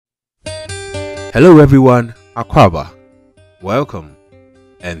Hello, everyone. Akwaba. Welcome,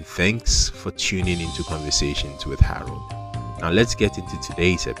 and thanks for tuning into Conversations with Harold. Now, let's get into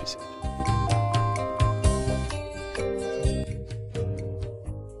today's episode.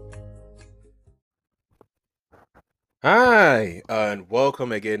 Hi, and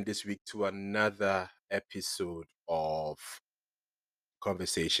welcome again this week to another episode of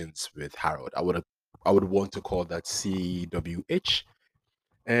Conversations with Harold. I would want to call that CWH.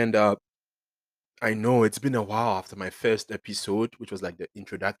 And I know it's been a while after my first episode, which was like the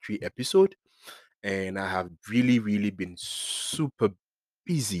introductory episode, and I have really, really been super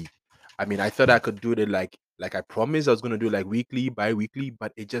busy. I mean, I thought I could do it like I promised I was gonna do like weekly, bi-weekly,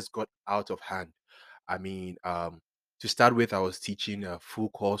 but it just got out of hand. I mean, to start with, I was teaching a full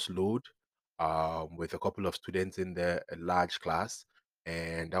course load with a couple of students in the a large class,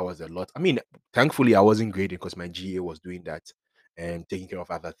 and that was a lot. I mean, thankfully, I wasn't grading because my GA was doing that and taking care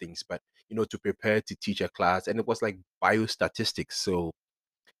of other things. But to prepare to teach a class, and it was like biostatistics, so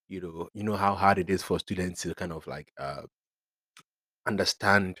you know how hard it is for students to kind of like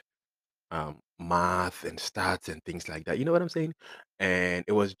understand math and stats and things like that. You know what I'm saying? And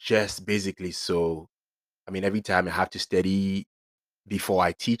it was just basically so. I mean, every time I have to study before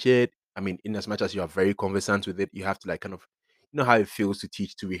I teach it. I mean, in as much as you are very conversant with it, you have to like kind of how it feels to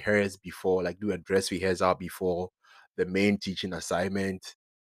teach, to rehearse before, like do a dress rehearsal before the main teaching assignment.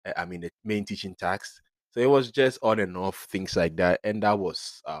 I mean, the main teaching task. So it was just on and off things like that, and that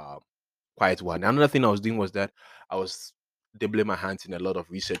was quite one. Another thing I was doing was that I was dibbling my hands in a lot of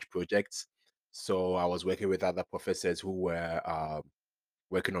research projects. So I was working with other professors who were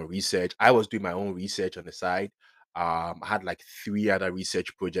working on research. I was doing my own research on the side. I had like three other research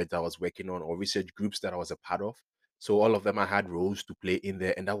projects I was working on, or research groups that I was a part of. So all of them I had roles to play in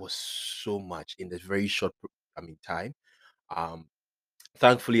there, and that was so much in this very short, time. Um,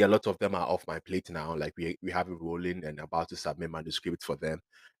 Thankfully, a lot of them are off my plate now. Like we have it rolling and about to submit manuscripts for them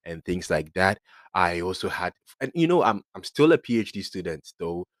and things like that. I also had, and I'm still a PhD student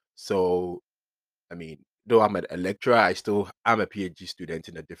though. So I mean, though I'm a lecturer, I'm a PhD student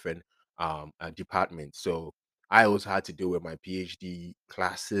in a different department. So I also had to deal with my PhD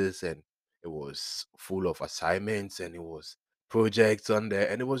classes, and it was full of assignments, and it was projects on there,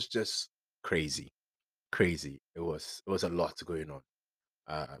 and it was just crazy, crazy. It was a lot going on.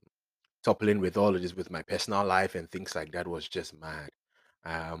 Um, Toppling with all of this with my personal life and things like that was just mad.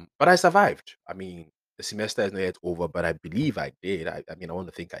 But I survived. I mean, the semester is not yet over, but I believe I did. I mean, I want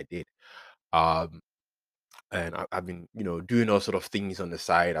to think I did. Um, and I've been doing all sort of things on the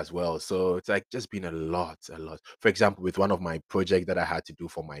side as well, so it's like just been a lot. For example, with one of my projects that I had to do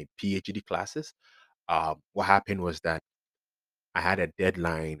for my PhD classes, what happened was that I had a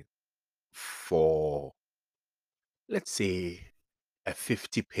deadline for, let's say, a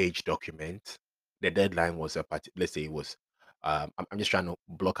 50-page document. The deadline was let's say it was, I'm just trying to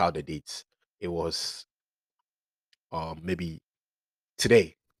block out the dates. It was maybe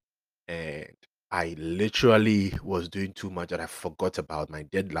today, and I literally was doing too much and I forgot about my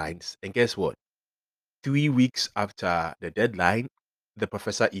deadlines. And guess what? 3 weeks after the deadline, the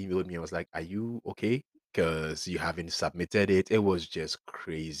professor emailed me and was like, "Are you okay? Because you haven't submitted it." It was just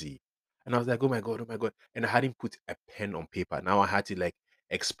crazy. And I was like, "Oh my God, oh my God." And I hadn't put a pen on paper. Now I had to like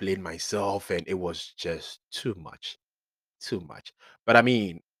explain myself, and it was just too much, too much. But I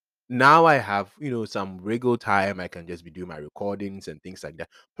mean, now I have, some wriggle time. I can just be doing my recordings and things like that.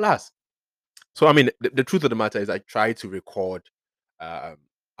 Plus, so I mean, the truth of the matter is, I try to record um,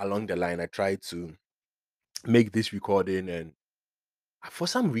 along the line. I try to make this recording, and for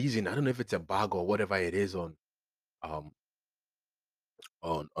some reason, I don't know if it's a bug or whatever it is um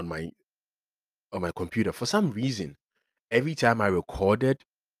on my computer. For some reason, every time I recorded,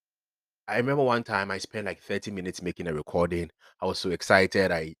 I remember one time I spent like 30 minutes making a recording. I was so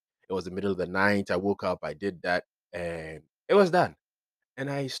excited. It was the middle of the night. I woke up, I did that, and it was done. And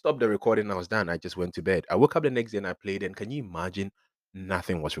I stopped the recording. I was done. I just went to bed. I woke up the next day and I played. And can you imagine?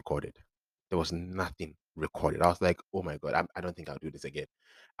 Nothing was recorded. There was nothing recorded. I was like, oh my God, I don't think I'll do this again.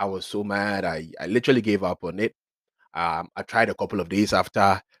 I was so mad. I literally gave up on it. I tried a couple of days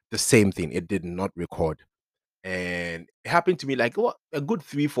after, the same thing. It did not record. And it happened to me like what a good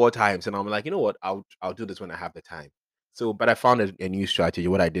 3, 4 times. And I'm like, you know what? I'll do this when I have the time. So, but I found a new strategy.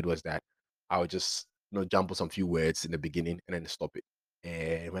 What I did was that I would just jumble some few words in the beginning and then stop it.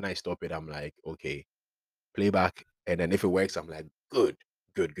 And when I stop it, I'm like, okay, playback. And then if it works, I'm like, good,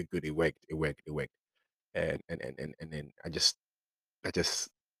 good, good, good. It worked, it worked, it worked. And then I just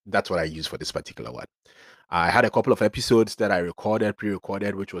that's what I use for this particular one. I had a couple of episodes that I recorded,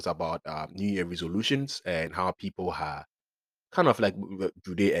 pre-recorded, which was about New Year resolutions and how people are kind of like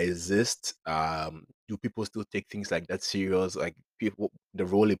do they exist? Do people still take things like that serious? Like people, the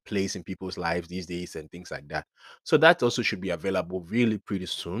role it plays in people's lives these days and things like that. So that also should be available really pretty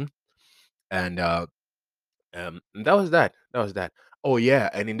soon. And that was that. That was that. Oh yeah,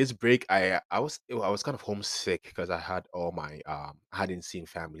 and in this break, I was kind of homesick because I had all my I hadn't seen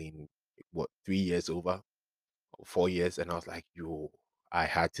family in what 3 years over, or 4 years, and I was like, yo, I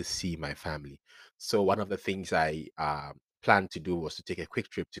had to see my family. So one of the things I planned to do was to take a quick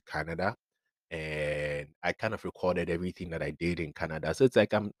trip to Canada, and I kind of recorded everything that I did in Canada. So it's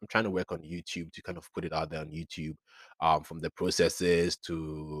like I'm trying to work on YouTube to kind of put it out there on YouTube, from the processes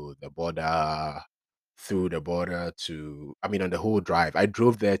to the border, through the border to, I mean, on the whole drive. I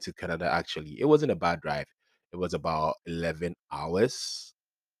drove there to Canada actually. It wasn't a bad drive. It was about 11 hours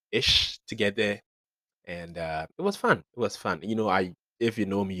ish to get there, and it was fun. It was fun. I if you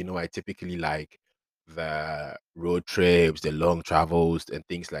know me, I typically like the road trips, the long travels, and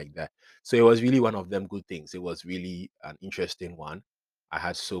things like that. So it was really one of them good things. It was really an interesting one. I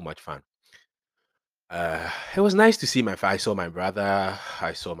had so much fun. It was nice to see I saw my brother.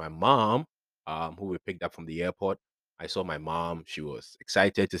 I saw my mom, who we picked up from the airport. I saw my mom. She was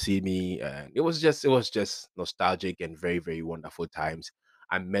excited to see me, and it was just nostalgic and very very wonderful times.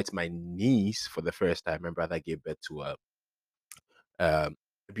 I met my niece for the first time. My brother gave birth to a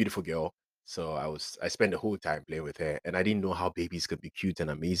beautiful girl, so I spent the whole time playing with her, and I didn't know how babies could be cute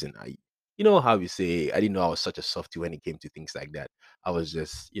and amazing. You know how you say, I didn't know I was such a softie when it came to things like that. I was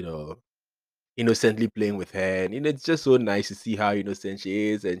just innocently playing with her. And it's just so nice to see how innocent she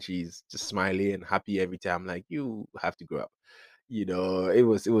is, and she's just smiling and happy every time. Like, you have to grow up. It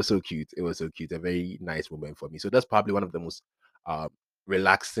was so cute. It was so cute. A very nice moment for me. So that's probably one of the most uh,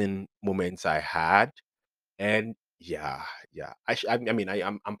 relaxing moments I had. And yeah, yeah. I mean,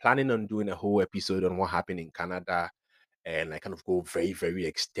 I'm planning on doing a whole episode on what happened in Canada, and I kind of go very, very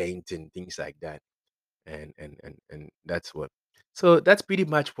extent and things like that, and that's what. So that's pretty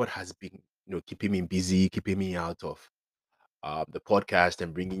much what has been, keeping me busy, keeping me out of the podcast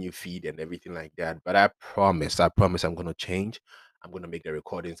and bringing you feed and everything like that. But I promise I'm gonna change. I'm gonna make the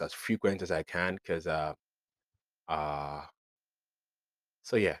recordings as frequent as I can, because uh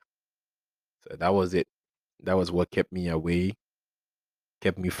so yeah, so that was it. That was what kept me away,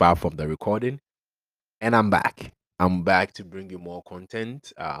 kept me far from the recording, and I'm back. I'm back to bring you more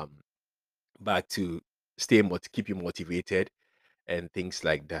content. Back to keep you motivated and things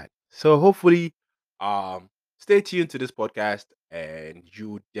like that. So hopefully, stay tuned to this podcast, and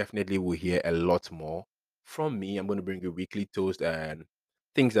you definitely will hear a lot more from me. I'm going to bring you weekly toast and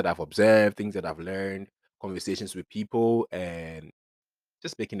things that I've observed, things that I've learned, conversations with people, and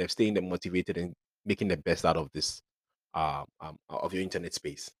just staying them motivated and making the best out of this, of your internet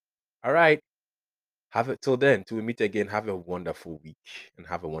space. All right. Have it till then. Till we meet again. Have a wonderful week and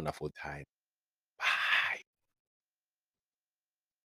have a wonderful time.